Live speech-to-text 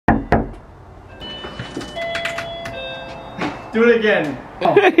Do it again.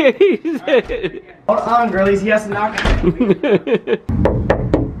 Oh. Hold on, girlies. He has to knock it.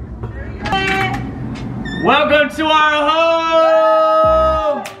 Welcome to our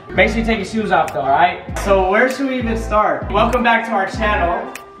home! Make sure you take your shoes off though, alright? So where should we even start? Welcome back to our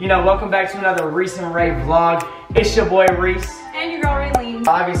channel. You know, welcome back to another Reece and Ray vlog. It's your boy Reece. And your girl Raylene.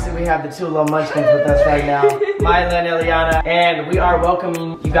 Obviously we have the two little munchkins with us right now, Mila and Ileana, and we are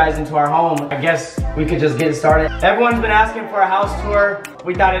welcoming you guys into our home. I guess we could just get started. Everyone's been asking for a house tour.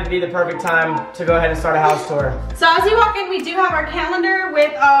 We thought it'd be the perfect time to go ahead and start a house tour. So as you walk in, we do have our calendar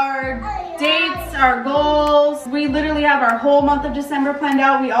with our dates, our goals. We literally have our whole month of December planned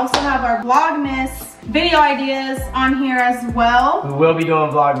out. We also have our Vlogmas video ideas on here as well. We will be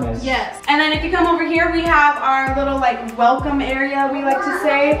doing Vlogmas. Yes. And then if you come over here, we have our little like welcome area, we like to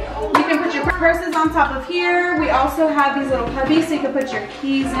say. You can put your purses on top of here. We also have these little cubbies so you can put your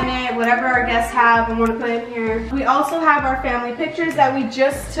keys in it, whatever our guests have and want to put in here. We also have our family pictures that we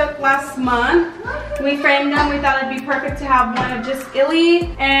just took last month. We framed them. We thought it'd be perfect to have one of just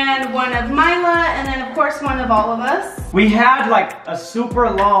Illy and one of Mila, and then of course one of all of us. We had like a super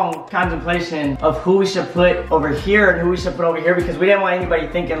long contemplation of who we should put over here and who we should put over here because we didn't want anybody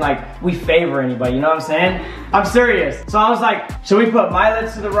thinking like we favor anybody, you know what I'm saying? I'm serious. So I was like, should we put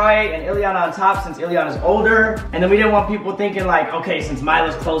Mila to the right and Ileana on top since Ileana's older? And then we didn't want people thinking like, okay, since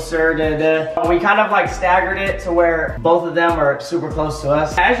Mila's closer, we kind of like staggered it to where both of them are super close to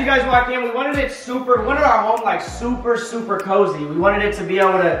us. As you guys walk in, we wanted our home like super cozy. We wanted it to be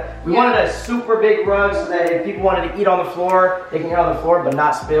able to, we wanted a super big rug so that if people wanted to eat on the floor, they can eat on the floor but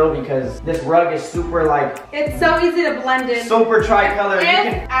not spill because this rug is super like, it's so easy to blend in. Super tricolor.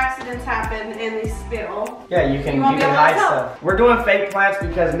 If accidents happen and they spill. Yeah, you can hide stuff. We're doing fake plants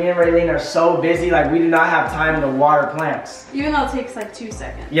because me and Raylene are so busy, like we do not have time to water plants. Even though it takes like 2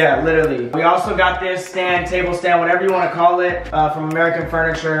 seconds. Yeah, literally. We also got this stand, table stand, whatever you want to call it, from American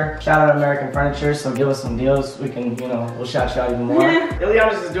Furniture. Shout out American Furniture, so give us some deals. We can, you know, we'll shout you out even more.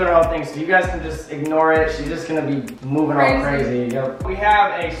 Ileana's just doing her own thing, so you guys can just ignore it. She's just gonna be moving all crazy. Yep. We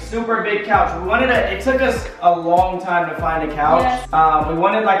have a super big couch. We wanted it took us a long time to find a couch. Yes. We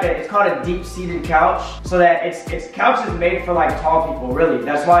wanted like it's called a deep-seated couch, so that it's couch is made for like tall people, really.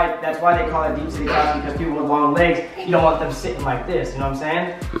 That's why they call it deep-seated couch, because people with long legs, you don't want them sitting like this, you know what I'm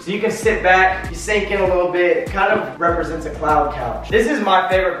saying? So you can sit back, you sink in a little bit, it kind of represents a cloud couch. This is my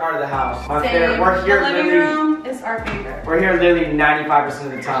favorite part of the house. My favorite. We're here the living room is our favorite. We're here literally 95%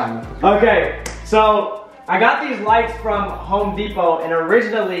 of the time. Okay, so I got these lights from Home Depot, and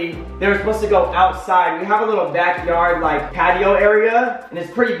originally they were supposed to go outside. We have a little backyard like patio area, and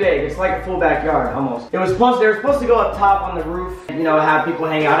it's pretty big. It's like a full backyard almost. They were supposed to go up top on the roof and, you know, have people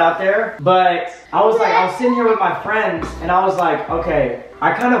hang out there. But I was sitting here with my friends, and I was like, okay,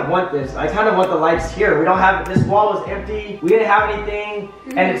 I kind of want this. I kind of want the lights here. We don't have, this wall was empty. We didn't have anything,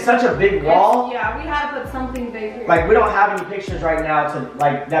 and it's such a big wall. Yeah, we had to put something big here. Like, we don't have any pictures right now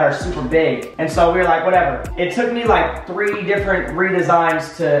that are super big. And so we were like, whatever. It took me like 3 different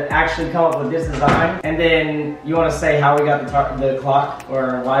redesigns to actually come up with this design. And then you want to say how we got the clock,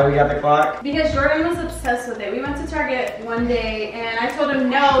 or why we got the clock? Because Jordan was obsessed with it. We went to Target one day, and I told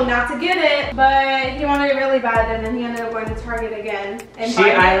him no, not to get it, but he wanted it really bad, and then he ended up going to Target again. And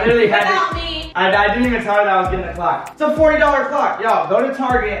I literally had without me. I didn't even tell her that I was getting a clock. It's a $40 clock. Y'all, go to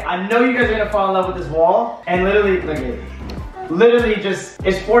Target. I know you guys are gonna fall in love with this wall. And literally, look at it. Literally just,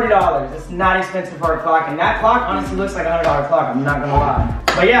 it's $40. It's not expensive for a clock. And that clock honestly looks like a $100 clock, I'm not gonna lie.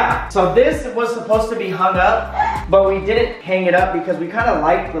 But yeah, so this was supposed to be hung up, but we didn't hang it up because we kind of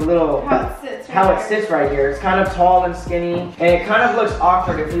like the little, how it sits right here. It's kind of tall and skinny, and it kind of looks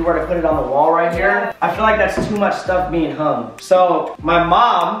awkward if we were to put it on the wall right here. I feel like that's too much stuff being hung. So my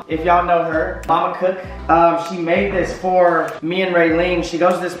mom, if y'all know her, Mama Cook, she made this for me and Raylene. She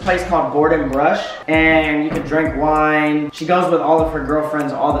goes to this place called Board & Brush, and you can drink wine. She goes with all of her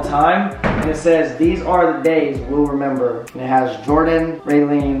girlfriends all the time, and it says, these are the days we'll remember. And it has Jordan,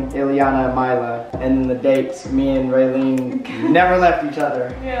 Raylene, Ileana, and Mila, and then the dates me and Raylene never left each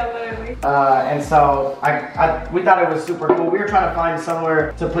other. Yeah, literally. And so we thought it was super cool. We were trying to find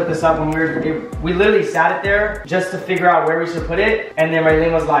somewhere to put this up, and we literally sat it there just to figure out where we should put it. And then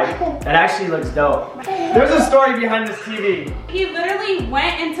Raylene was like, that actually looks dope. There's a story behind this TV. He literally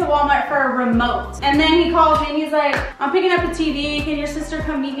went into Walmart for a remote, and then he called me and he's like, I'm picking up a TV. Can your sister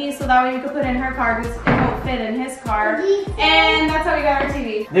come meet me so that way you can put in her car because it won't to fit in his car. And that's how we got our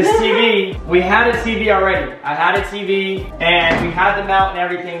TV. This TV, we had a TV already. I had a TV and we had the mount and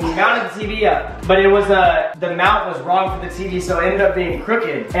everything. We mounted the TV up, but it was the mount was wrong for the TV, so it ended up being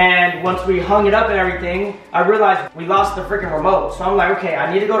crooked. And once we hung it up and everything, I realized we lost the freaking remote. So I'm like, okay,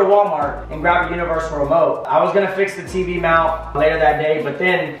 I need to go to Walmart and grab a universal remote. I was gonna fix the TV mount later that day, but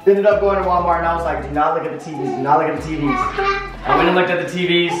then ended up going to Walmart and I was like, do not look at the TVs, do not look at the TVs. I went and looked at the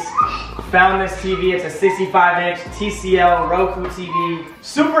TVs, found this TV. It's a 65-inch TCL Roku TV,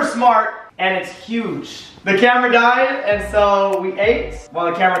 super smart, and it's huge. The camera died, and so we ate while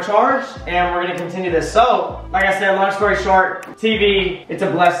the camera charged, and we're gonna continue this. So, like I said, long story short, TV, it's a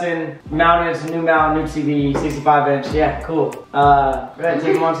blessing. Mounted, it's a new mount, new TV, 65-inch. Yeah, cool. Go ahead,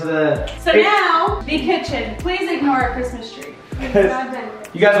 take them on to the... So now, the kitchen. Please ignore a Christmas tree.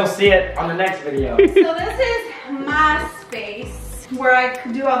 You guys will see it on the next video. So this is my space where I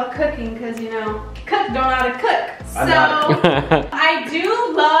do all the cooking, because you know, cook don't know how to cook. So I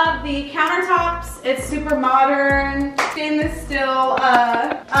do love the countertops. It's super modern, stainless steel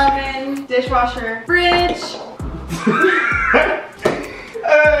oven, dishwasher, fridge.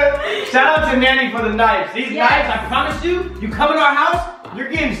 Shout out to Nanny for the knives. These knives, I promise you, you come in our house, you're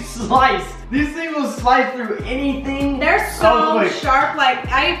getting sliced. These things will slice through anything. They're so sharp. Like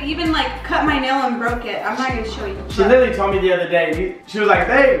I even like cut my nail and broke it. I'm not gonna show you. She literally told me the other day. She was like,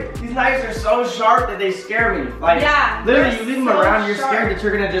 "Babe, these knives are so sharp that they scare me." Like, literally, you leave them around, you're scared that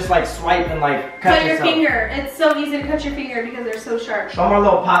you're gonna just like swipe and like cut your finger. It's so easy to cut your finger because they're so sharp. Show them our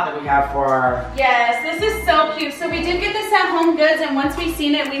little pot that we have for our. Yes, this is so cute. So we did get this at Home Goods, and once we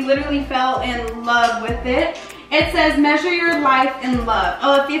seen it, we literally fell in love with it. It says, measure your life in love.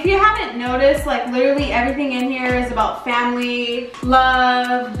 Oh, if you haven't noticed, like literally everything in here is about family,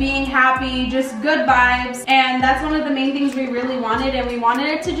 love, being happy, just good vibes. And that's one of the main things we really wanted. And we wanted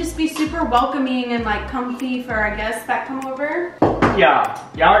it to just be super welcoming and like comfy for our guests that come over. Yeah,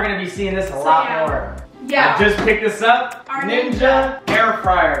 y'all are gonna be seeing this a lot more. Yeah. I just picked this up. Our Ninja air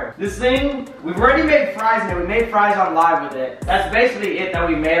fryer. This thing, we've already made fries in it. We made fries on live with it. That's basically it that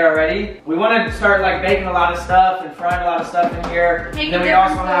we made already. We want to start like baking a lot of stuff and frying a lot of stuff in here. Then we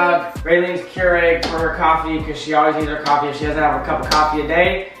also have Raylene's Keurig for her coffee because she always needs her coffee. If she doesn't have a cup of coffee a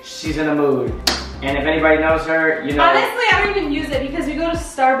day, she's in a mood. And if anybody knows her, you know. Honestly, I don't even use it because we go to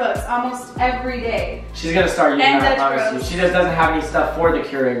Starbucks almost every day. She's gonna start using that, I promise you. She just doesn't have any stuff for the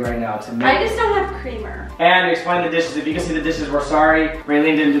Keurig right now to make. I just don't have creamer. And to explain the dishes, if you can see the dishes, we're sorry.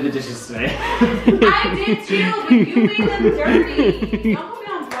 Raylene didn't do the dishes today. I did too, but you made them dirty. Don't put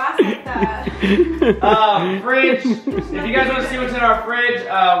me on blast like that. Fridge. If you guys want to see what's in our fridge,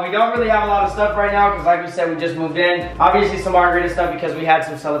 we don't really have a lot of stuff right now because like we said, we just moved in. Obviously some margarita stuff because we had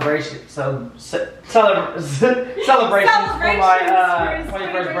some celebrations for my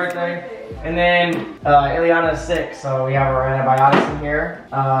 21st birthday. And then Ileana's sick, so we have her antibiotics in here.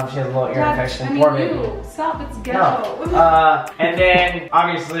 She has a little ear infection. Poor baby. Stop, it's ghetto. No. And then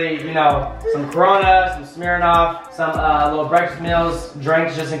obviously, you know, some Corona, some Smirnoff, some little breakfast meals,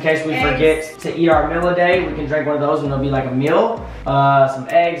 drinks just in case we forget to eat our meal a day. We can drink one of those and it'll be like a meal. Some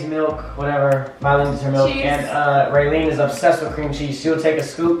eggs, milk, whatever. Mylene is her milk. Cheese. And Raylene is obsessed with cream cheese. She'll take a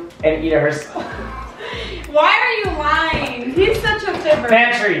scoop and eat it herself. Why are you lying? He's such a fibber.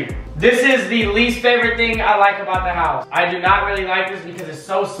 Pantry. This is the least favorite thing I like about the house. I do not really like this because it's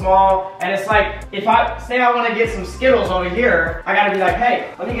so small. And it's like, if I say I want to get some Skittles over here, I gotta be like,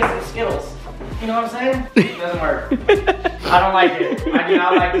 hey, let me get some Skittles. You know what I'm saying? It doesn't work. I don't like it. I do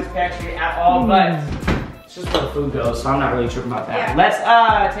not like this pantry at all, but it's just where the food goes, so I'm not really tripping about that. Yeah.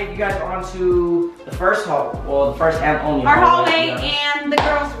 Let's take you guys on to the first hall. Well, the first and only our hallway and the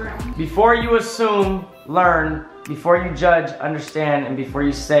girls' room. Before you assume, learn. Before you judge, understand, and before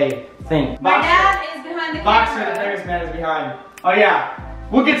you say, think. My dad is behind the camera. Boxer, the biggest man, is behind. Oh yeah,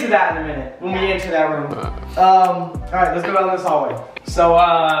 we'll get to that in a minute when we enter that room. All right, let's go down this hallway. So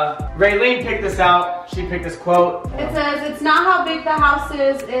Raylene picked this out. She picked this quote. It says, "It's not how big the house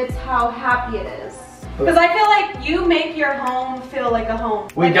is, it's how happy it is." Because I feel like you make your home feel like a home.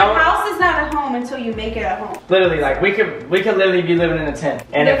 Like a house is not a home until you make it a home. Literally, like we could literally be living in a tent,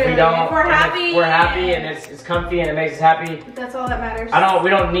 and if we don't, if we're happy, and it's comfy and it makes us happy. That's all that matters. We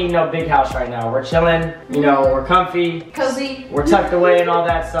don't need no big house right now. We're chilling, you know, we're comfy, cozy, we're tucked away and all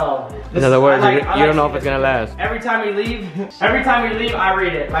that. So in other words, you don't know if it's gonna last. Every time we leave, I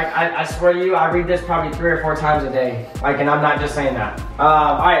read it. Like I swear to you, I read this probably 3 or 4 times a day. Like, and I'm not just saying that.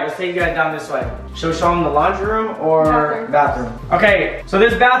 All right, let's take you guys down this way. Show show them the laundry room or bathroom? Okay, so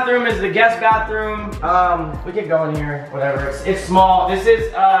this bathroom is the guest bathroom. We can go in here, whatever. It's small. This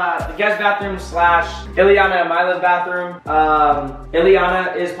is the guest bathroom slash Ileana and Mila's bathroom.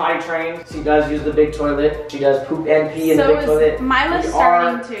 Ileana is potty trained. She does use the big toilet. She does poop and pee in the big toilet. Mila's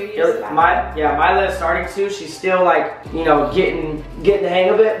starting to use that. Mila is starting to. She's still like, you know, getting the hang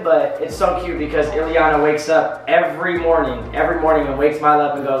of it, but it's so cute because Ileana wakes up every morning and wakes Mila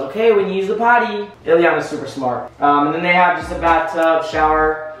up and goes, okay, when you use the potty. Ileana's super smart. And then they have just a bathtub,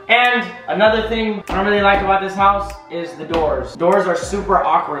 shower. And another thing I don't really like about this house is the doors. Doors are super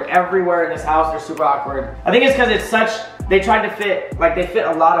awkward. Everywhere in this house, they're super awkward. I think it's because it's such, they tried to fit, like they fit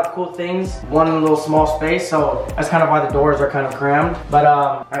a lot of cool things, one little small space, so that's kind of why the doors are kind of crammed. But,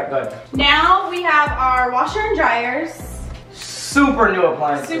 all right, go ahead. Now we have our washer and dryers. Super new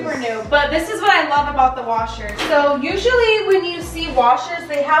appliances. Super new, but this is what I love about the washers. So usually when you see washers,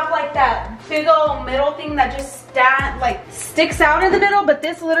 they have like that big old middle thing that just sticks out in the middle, but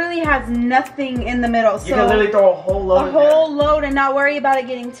this literally has nothing in the middle. So you can literally throw a whole load and not worry about it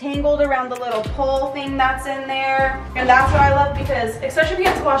getting tangled around the little pole thing that's in there. And that's what I love, because especially if you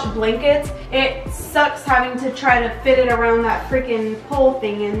have to wash blankets, it sucks having to try to fit it around that freaking pole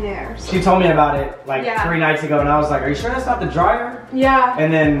thing in there. So. She told me about it like 3 nights ago, and I was like, are you sure that's not the dryer? Yeah.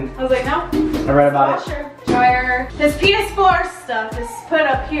 And then I was like, no. I read about it. Dryer. This PS4 stuff is put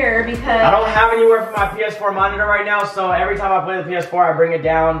up here because I don't have anywhere for my PS4 monitor right now, so every time I play the PS4, I bring it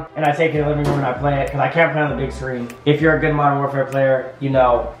down and I take it to the living room and I play it because I can't play on the big screen. If you're a good Modern Warfare player, you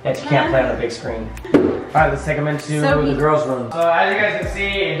know that you can't play on the big screen. All right, let's take them into the girls' room. So as you guys can see,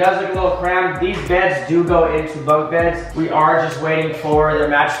 it does look a little cramped. These beds do go into bunk beds. We are just waiting for their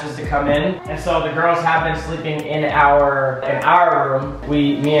mattresses to come in, and so the girls have been sleeping in our room.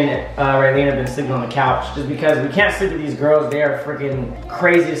 Me and Raylene have been sleeping on the couch just because we can't sleep with these girls. They are freaking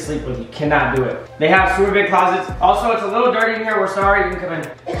crazy to sleep with. You cannot do it. They have super big closets. Also, it's a little dirty in here. We're sorry. You can come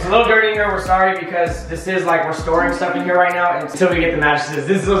in. It's a little dirty in here. We're sorry because this is like we're storing stuff in here right now until we get the mattresses.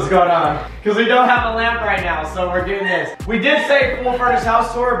 This is what's going on because we don't have a lamp right now, so we're doing this. We did say full furnished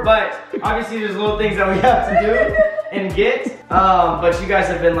house tour, but obviously there's little things that we have to do and get. But you guys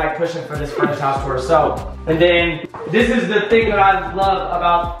have been like pushing for this furnished house tour. So, and then this is the thing that I love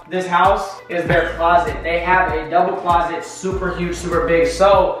about this house is their closet. They have a double closet, super huge, super big.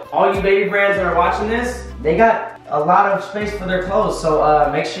 So all you baby brands that are watching this, they got a lot of space for their clothes. So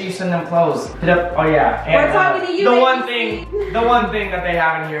make sure you send them clothes. Hit up, oh yeah. And, we're talking to you. The one thing that they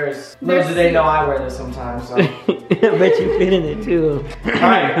have in here is little do they know I wear this sometimes. So. I bet you fit in it too.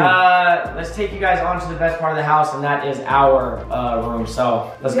 Alright, let's take you guys on to the best part of the house, and that is our room.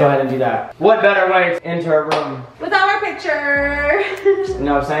 So let's go ahead and do that. What better way to enter a room? Without our picture. You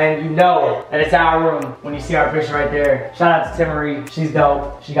know what I'm saying? You know that it's our room when you see our picture right there. Shout out to Timmery. She's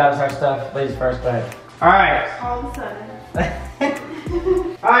dope. She got us our stuff. Ladies first, go ahead. Alright. All of a sudden.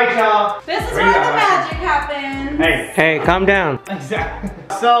 Alright, y'all. This is where the magic happens. Hey, calm down. Exactly.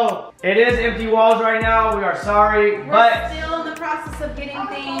 So, it is empty walls right now. We are sorry, but still in the process of getting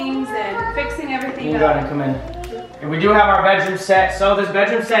things and fixing everything you gotta come in. And we do have our bedroom set. So this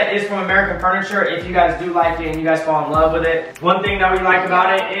bedroom set is from American Furniture. If you guys do like it and you guys fall in love with it. One thing that we like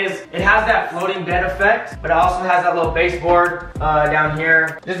about it is it has that floating bed effect, but it also has that little baseboard down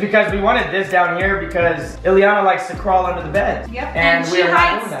here. Just because we wanted this down here because Ileana likes to crawl under the bed. Yep, and she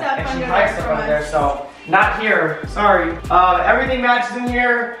hides stuff and she hides stuff under there, so not here, sorry. Everything matches in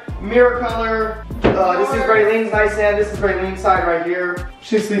here, mirror color. This is Raylene's nightstand. This is Raylene's side right here.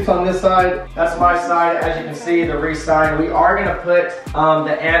 She sleeps on this side. That's my side. As you can see, the Reece sign. We are gonna put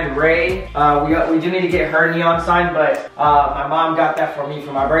the and Ray. We do need to get her neon sign, but my mom got that for me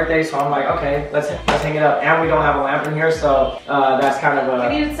for my birthday, so I'm like, okay, let's hang it up. And we don't have a lamp in here, so that's kind of a.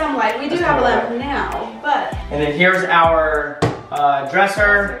 We needed some light. We do have a lamp now, but. And then here's our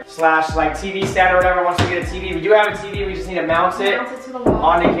dresser slash like TV stand or whatever. Once we get a TV, we do have a TV. We just need to mount it to the wall.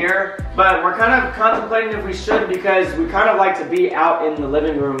 Onto here. But we're kind of contemplating if we should because we kind of like to be out in the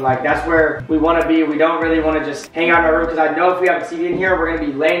living room. Like that's where we want to be. We don't really want to just hang out in our room because I know if we have a TV in here, we're gonna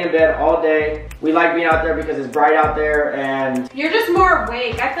be laying in bed all day. We like being out there because it's bright out there and you're just more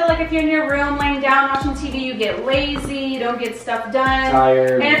awake. I feel like if you're in your room laying down watching TV, you get lazy. You don't get stuff done.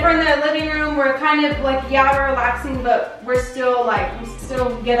 Tired. And if we're in the living room, we're kind of like we're relaxing, but we're still like we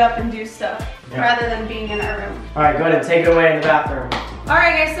still get up and do stuff rather than being in our room. All right, go ahead and take it away in the bathroom.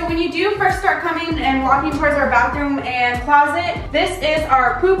 Alright guys, so when you do first start coming and walking towards our bathroom and closet, this is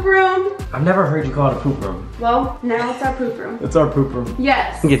our poop room. I've never heard you call it a poop room. Well, now it's our poop room. It's our poop room.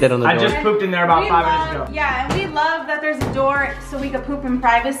 Yes. Get that on the door. I just pooped in there about 5 minutes ago. Yeah, and we love that there's a door so we can poop in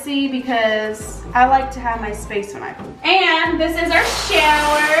privacy because I like to have my space when I poop. And this is our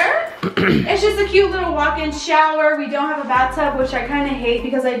shower. It's just a cute little walk-in shower. We don't have a bathtub, which I kind of hate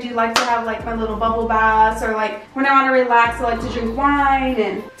because I do like to have like my little bubble baths, or like when I want to relax, I like to drink wine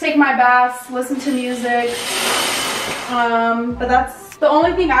and take my baths, listen to music. But that's the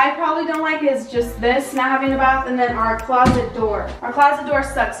only thing I probably don't like, is just this, not having a bath, and then our closet door. Our closet door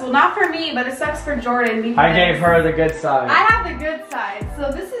sucks. Well, not for me, but it sucks for Jordan. I gave her the good side. I have the good side.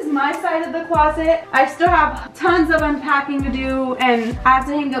 So this is my side of the closet. I still have tons of unpacking to do, and I have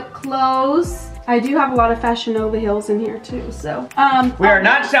to hang up clothes. I do have a lot of Fashion Nova heels in here too, so. We are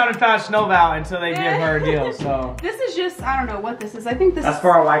not shouting Fashion Nova out until they give her a deal, so. This is just, I don't know what this is. I think this That's is. for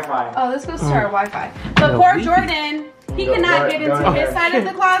our Wi-Fi. Oh, this goes to our Wi-Fi. But poor Jordan, he cannot get into his side of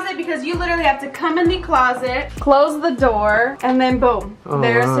the closet because you literally have to come in the closet, close the door, and then boom,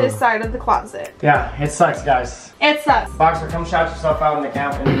 there's his side of the closet. Yeah, it sucks, guys. It sucks. Boxer, come shout yourself out in the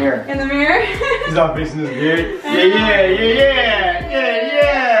mirror. In the mirror? He's all facing this beard. Yeah.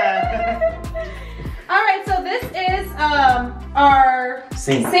 Alright, so this is our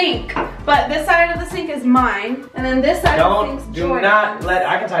sink. But this side of the sink is mine. And then this side of the sink's Jordan's.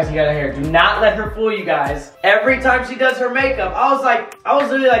 I can tell you guys here, do not let her fool you guys. Every time she does her makeup, I was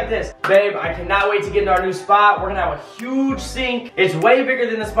literally like this. Babe, I cannot wait to get into our new spot. We're gonna have a huge sink. It's way bigger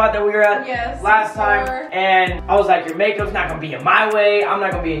than the spot that we were at last time. And I was like, your makeup's not gonna be in my way. I'm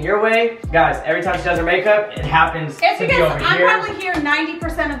not gonna be in your way. Guys, every time she does her makeup, it happens it's to because be over I'm here. probably here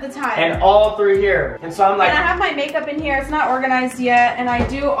 90% of the time. And all through here. And so I'm like, and I have my makeup in here. It's not organized yet. And I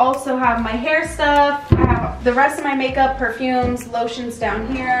do also have my hair stuff. I have the rest of my makeup, perfumes, lotions down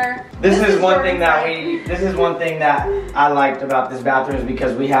here. This is one thing that I liked about this bathroom, is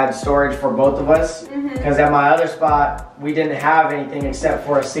because we had storage for both of us. Because at my other spot, we didn't have anything except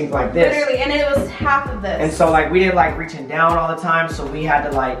for a sink like this. Literally, and it was half of this. And so like we didn't like reaching down all the time, so we had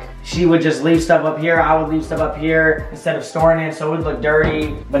to like, she would just leave stuff up here, I would leave stuff up here instead of storing it, so it would look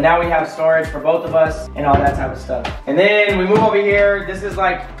dirty. But now we have storage for both of us and all that type of stuff. And then we move over here. This is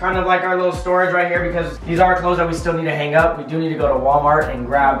like kind of like our little storage right here, because these are clothes that we still need to hang up. We do need to go to Walmart and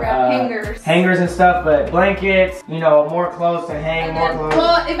grab hangers and stuff, but blankets, you know, more clothes to hang, more clothes.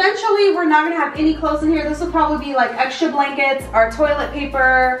 Well, eventually we're not gonna have any clothes in here. This will probably be like extra blankets, our toilet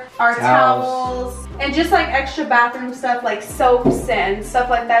paper, our towels, and just like extra bathroom stuff like soaps and stuff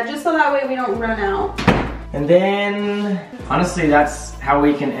like that, just so that way we don't run out. And then, honestly, that's how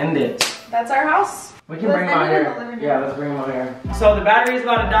we can end it. That's our house. We can bring them out here. Yeah, let's bring them out here. So the battery is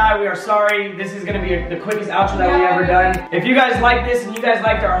about to die. We are sorry. This is gonna be the quickest outro that we ever done. If you guys like this and you guys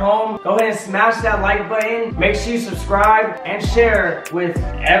liked our home, go ahead and smash that like button. Make sure you subscribe and share with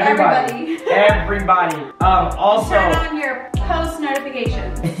everybody. Also, turn on your post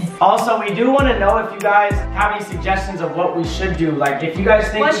notifications. Also, we do want to know if you guys have any suggestions of what we should do. Like, if you guys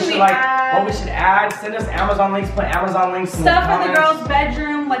think what we should add, send us Amazon links. Put Amazon links in the comments. Stuff in the girls'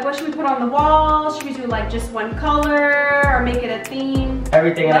 bedroom. Like, what should we put on the wall? Should we do like just one color or make it a theme?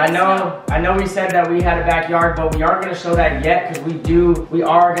 Everything. And I know we said that we had a backyard, but we aren't going to show that yet, because we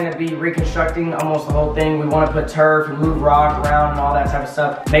are going to be reconstructing almost the whole thing. We want to put turf and move rock around and all that type of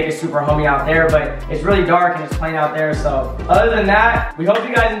stuff. Make it super homey out there, but it's really dark and it's plain out there. So other than that, we hope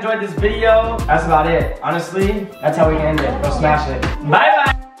you guys enjoyed this video. That's about it. Honestly, that's how we can end it. Go smash it. Bye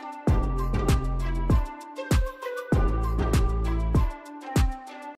bye.